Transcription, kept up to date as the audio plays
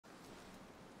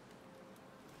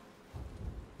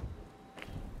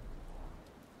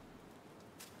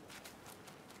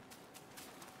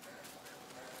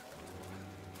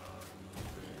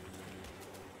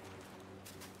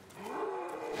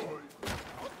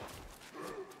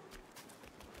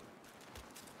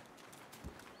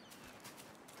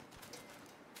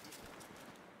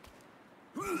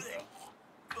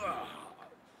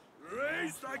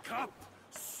Strike up,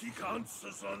 seek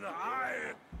answers on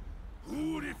high.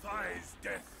 Who defies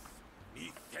death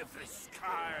neath every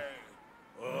sky?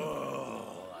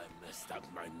 Oh, I messed up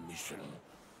my mission.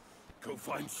 Go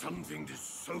find something to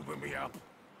sober me up.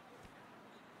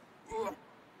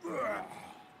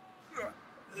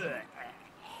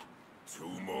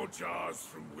 Two more jars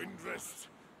from Windrest.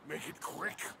 Make it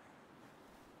quick.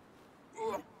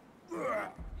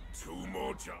 Two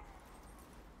more jars.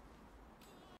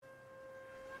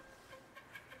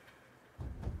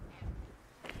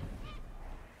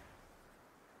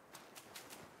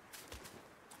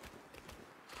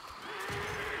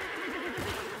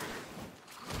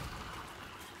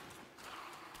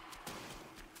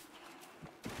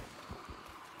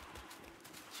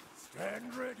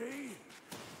 Stand ready.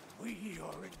 We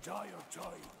are in dire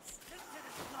times.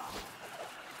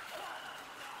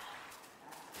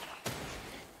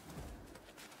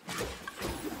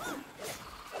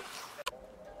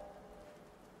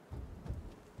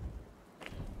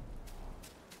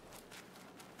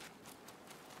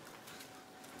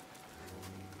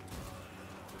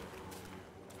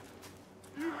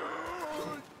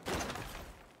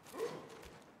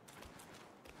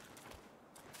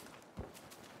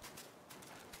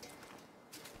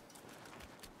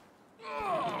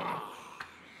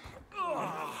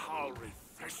 How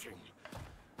refreshing.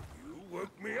 You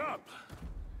woke me up.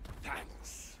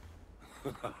 Thanks.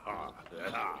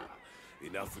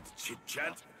 Enough with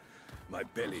chit-chat. My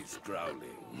belly's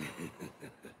growling.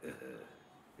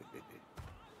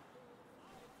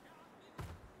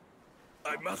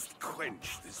 I must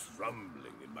quench this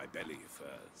rumbling in my belly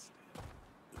first.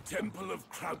 The Temple of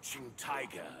Crouching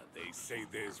Tiger. They say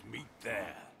there's meat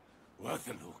there. Worth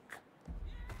a look.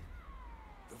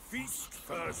 The feast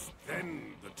first,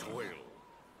 then the toil.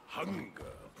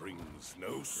 Hunger brings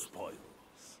no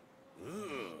spoils.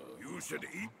 You should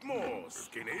eat more,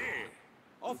 Skinny.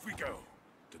 Off we go,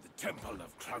 to the Temple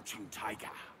of Crouching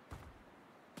Tiger.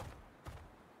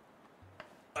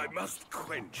 I must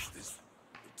quench this...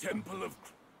 The Temple of...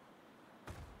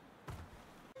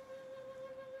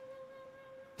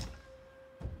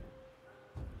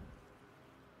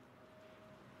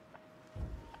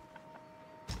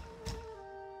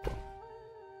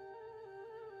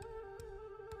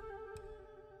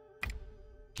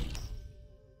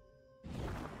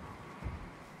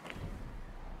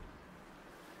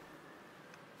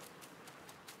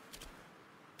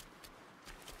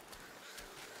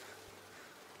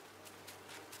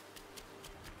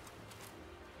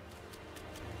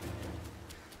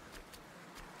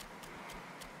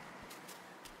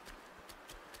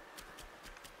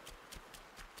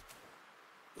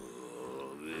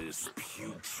 This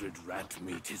putrid rat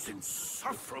meat is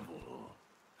insufferable.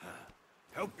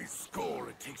 Help me score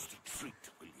a tasty treat,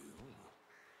 will you?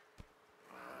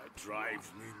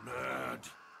 Drives me mad.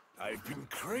 I've been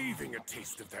craving a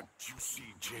taste of that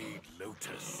juicy jade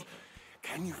lotus.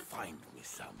 Can you find me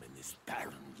some in this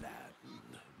barren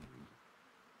land?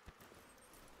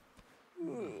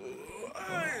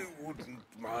 I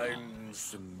wouldn't mind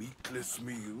some meatless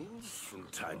meals from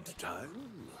time to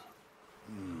time.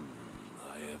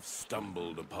 I have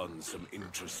stumbled upon some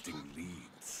interesting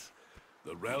leads.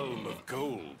 The Realm of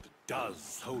Gold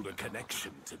does hold a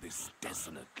connection to this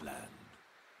desolate land.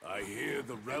 I hear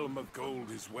the Realm of Gold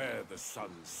is where the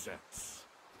sun sets.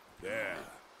 There,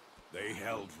 they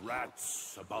held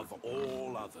rats above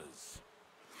all others.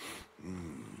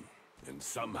 And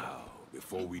somehow,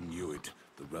 before we knew it,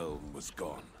 the realm was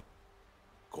gone.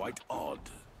 Quite odd,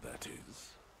 that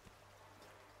is.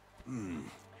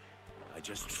 I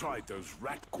just tried those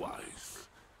rat guys.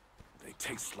 They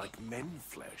taste like men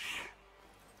flesh.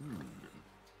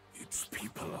 Its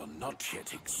people are not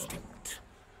yet extinct.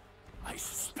 I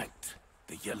suspect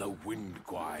the Yellow Wind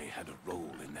Guai had a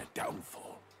role in their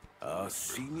downfall. Our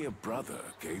senior brother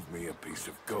gave me a piece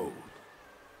of gold.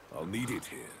 I'll need it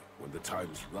here when the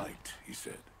time's right, he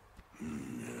said.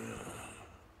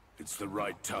 It's the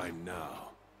right time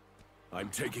now. I'm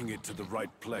taking it to the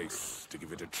right place to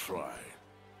give it a try.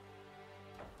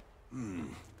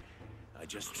 I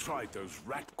just tried those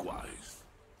rat guys.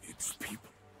 Its people.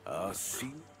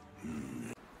 See?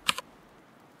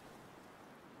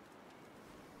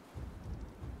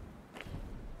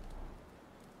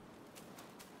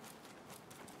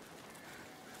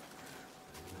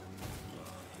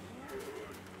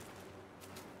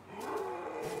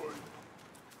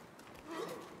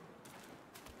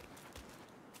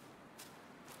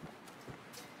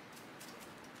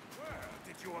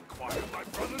 Did you acquire my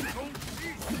brother's old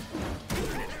piece?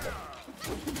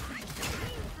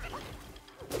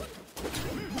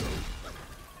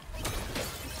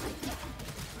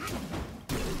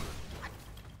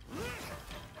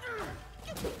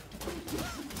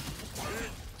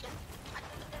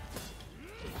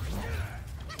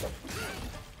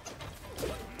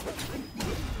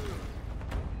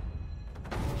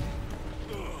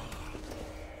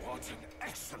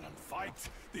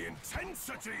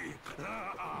 monstrosity!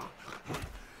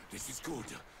 This is good.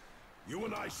 You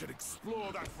and I should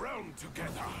explore that realm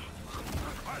together.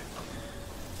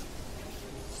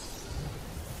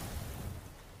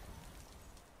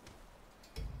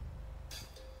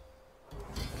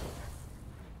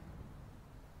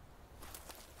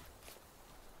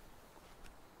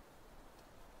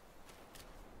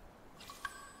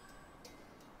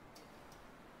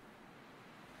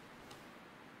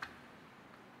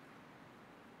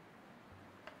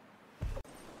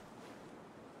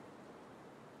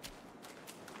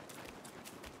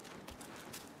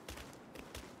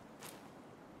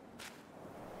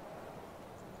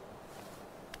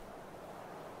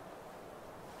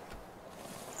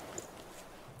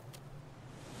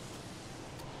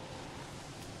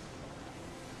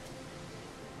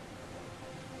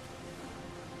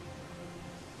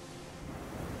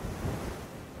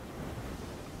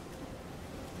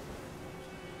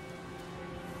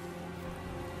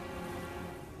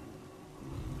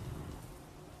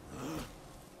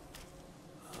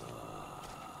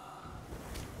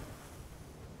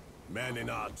 Men in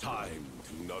our time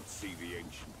do not see the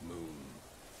ancient moon,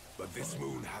 but this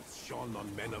moon hath shone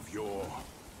on men of yore.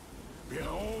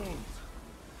 Behold!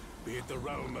 Be it the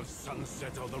realm of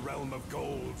sunset or the realm of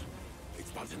gold,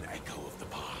 it's but an echo of the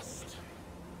past.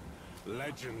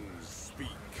 Legends speak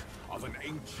of an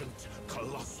ancient,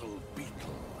 colossal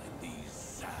beetle in these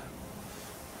sands.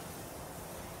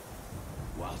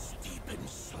 Whilst deep in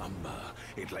slumber,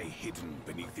 it lay hidden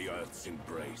beneath the earth's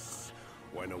embrace.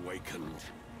 When awakened,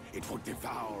 it would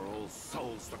devour all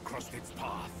souls that crossed its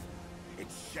path.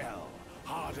 Its shell,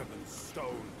 harder than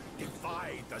stone,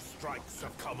 defied the strikes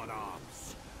of common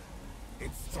arms.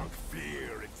 It struck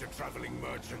fear into traveling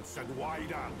merchants and wider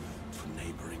to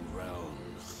neighboring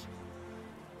realms.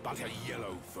 But a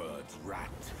yellow-furred rat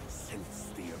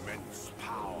sensed the immense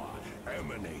power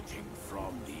emanating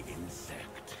from the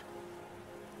insect.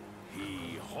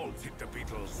 He halted the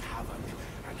beetle's havoc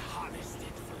and harnessed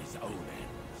it for his own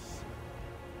ends.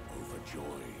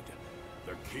 Overjoyed,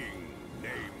 the king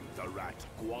named the rat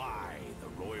Squire,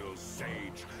 the royal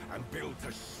sage, and built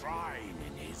a shrine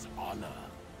in his honor.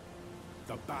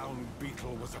 The bound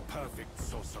beetle was a perfect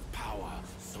source of power,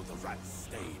 so the rat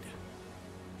stayed.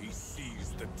 He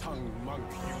seized the tongue monk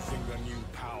using the new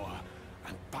power,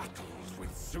 and battled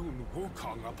with soon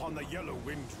Wukong upon the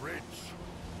Yellow-Wind Ridge.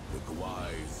 The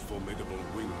Squire's formidable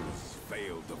wings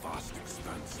veiled the vast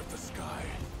expanse of the sky.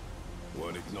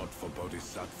 Were it not for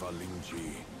Bodhisattva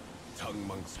Lingji, Tongue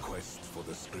Monk's quest for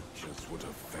the scriptures would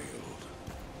have failed.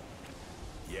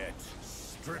 Yet,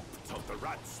 stripped of the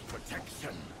rat's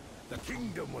protection, the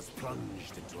kingdom was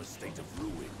plunged into a state of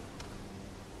ruin.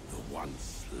 The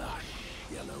once lush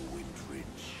Yellow-Wind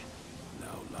Ridge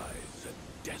now lies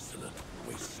a desolate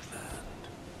wasteland.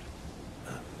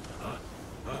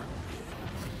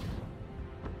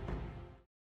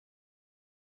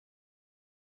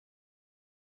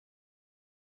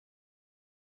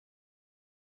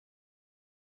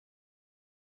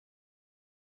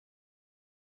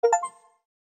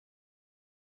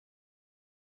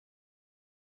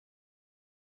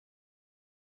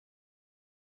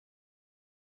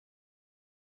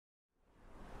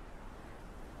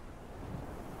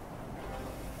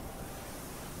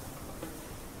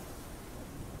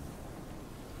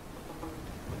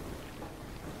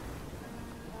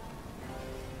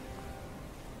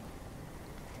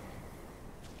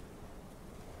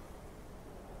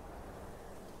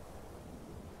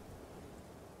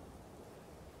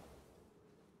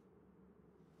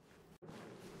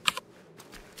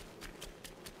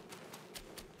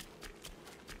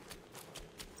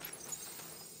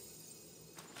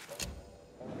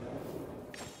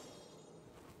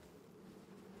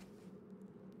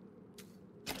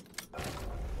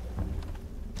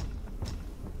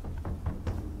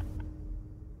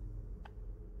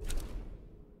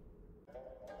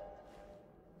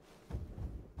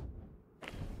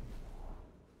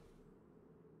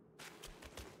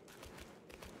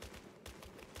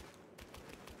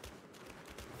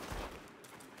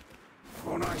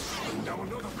 When I swing down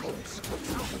another corpse,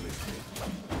 out of this pit.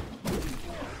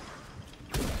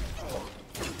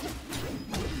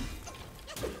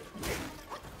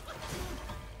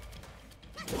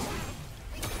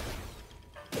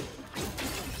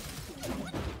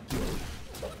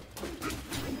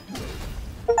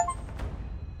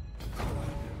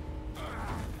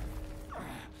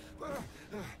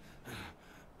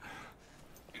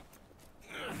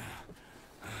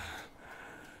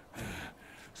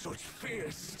 Such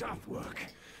fierce staff work.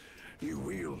 You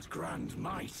wield grand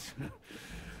might.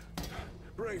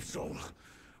 Brave soul,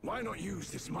 why not use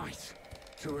this might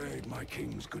to aid my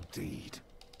king's good deed?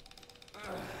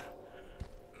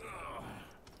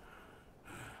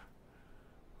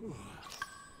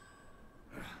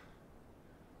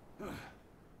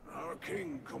 Our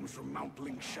king comes from Mount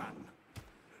Lingshan.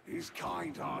 His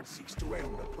kind heart seeks to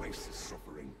end the place's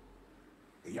suffering.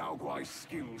 The Yao Guai's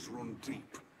skills run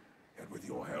deep, and with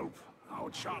your help, our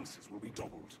chances will be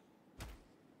doubled.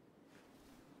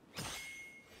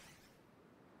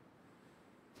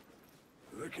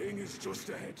 The king is just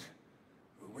ahead.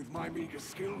 With my meager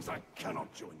skills, I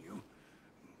cannot join you.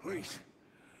 Please,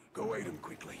 go aid him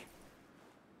quickly.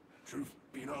 Truth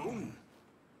be known,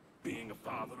 being a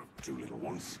father of two little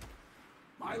ones,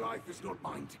 my life is not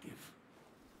mine to give.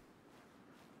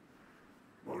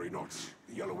 Worry not,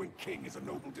 the Yellowwing King is a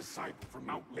noble disciple from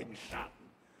Mount Lingshan.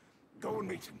 Go and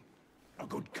meet him. A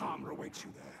good karma awaits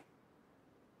you there.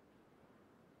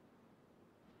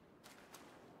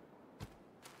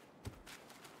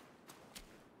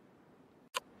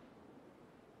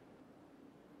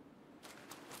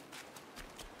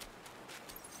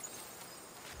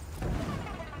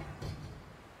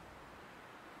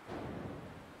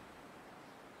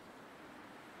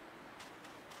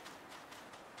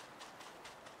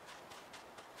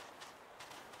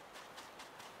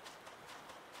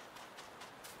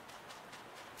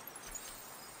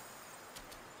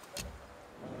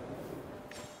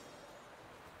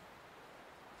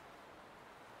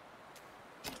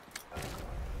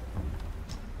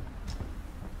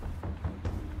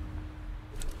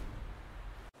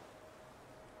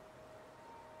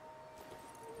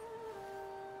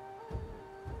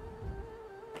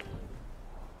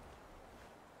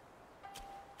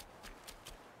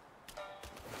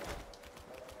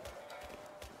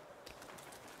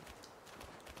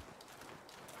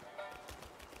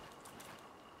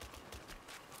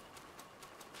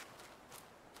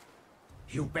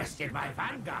 You bested my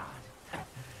Vanguard?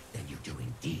 Then you do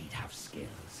indeed have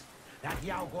skills. That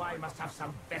Yao Guai must have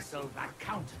some vessel that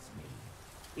counters me.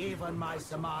 Even my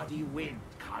Samadhi wind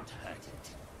can't hurt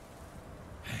it.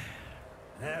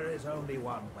 There is only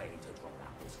one way to draw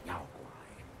out this Yao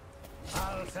Guai.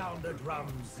 I'll sound the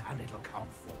drums and it'll come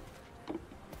forth.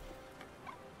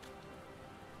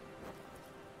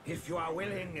 If you are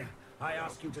willing, I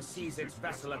ask you to seize its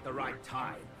vessel at the right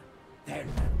time.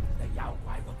 Then the Yao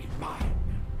Guai will be mine.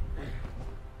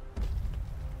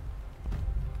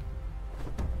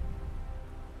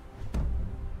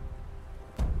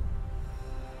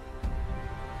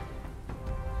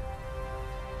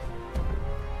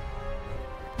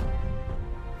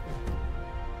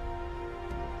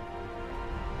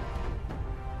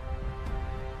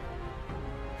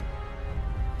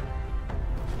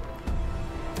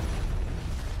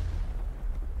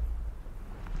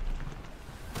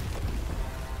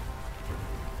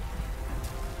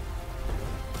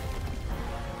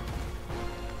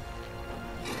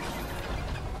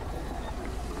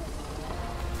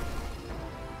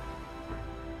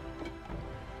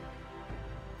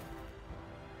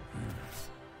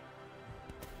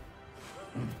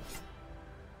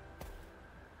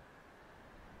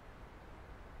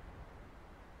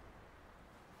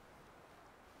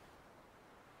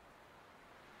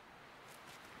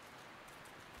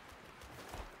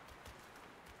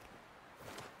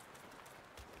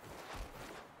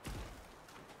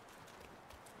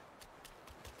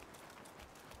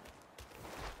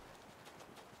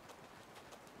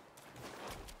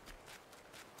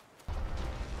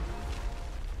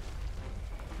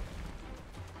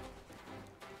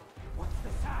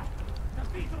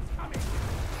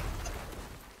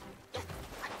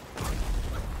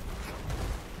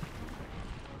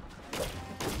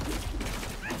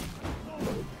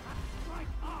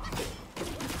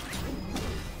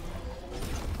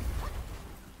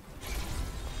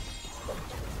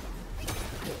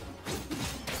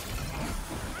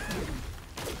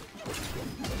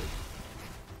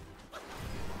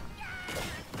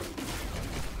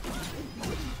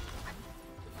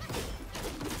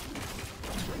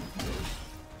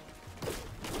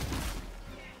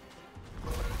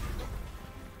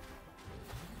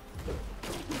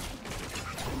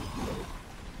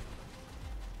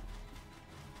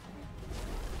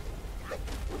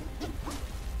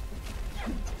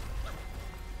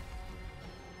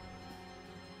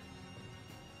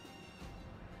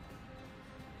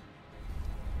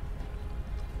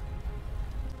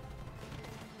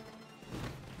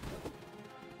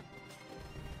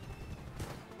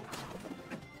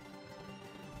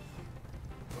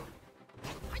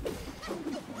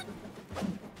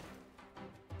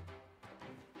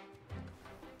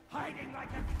 Hiding like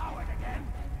a coward again?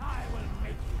 I will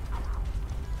make you come out.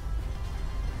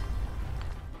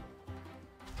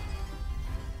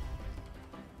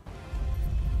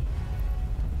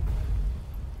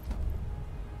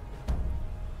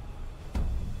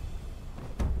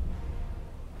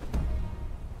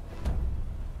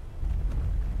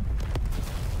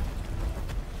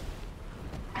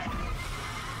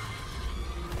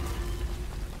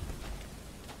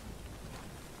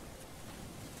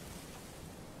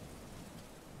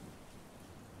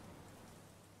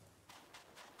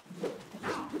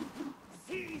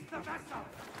 the vessel!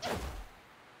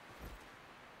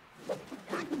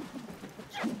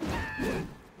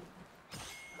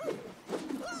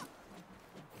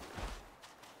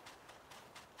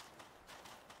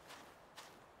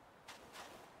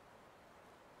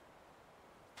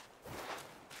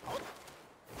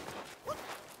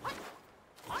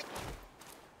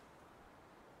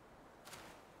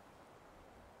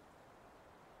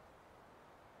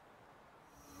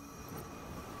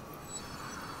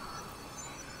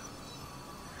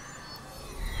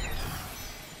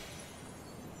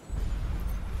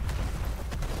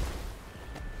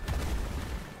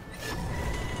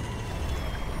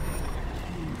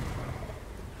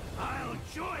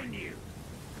 Join you!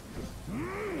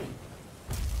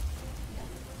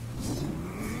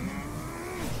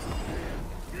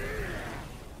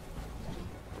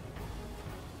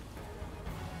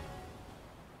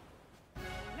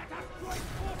 Let us join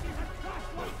forces and crush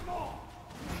once more!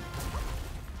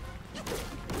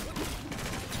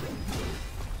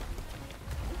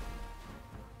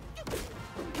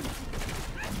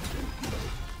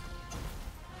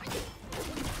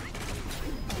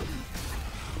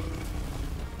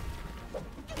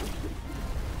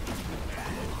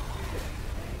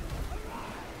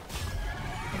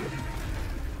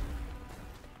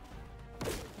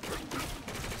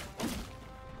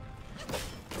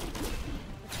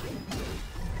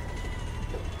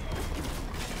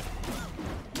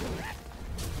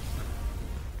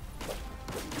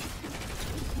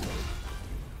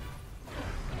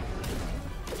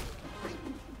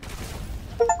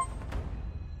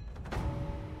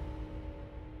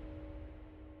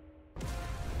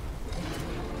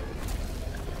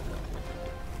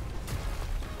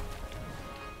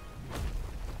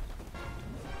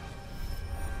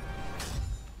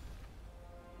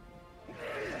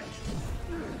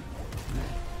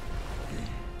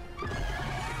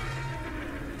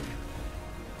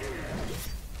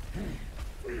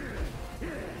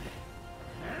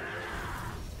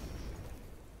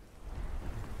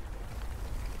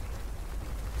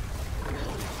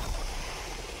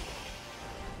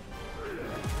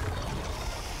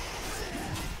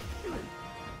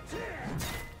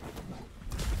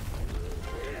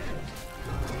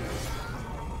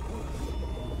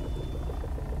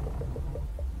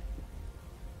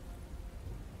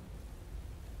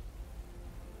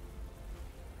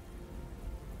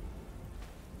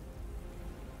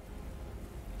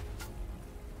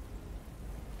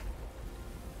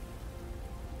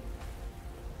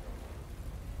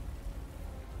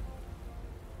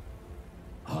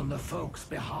 On the folk's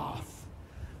behalf,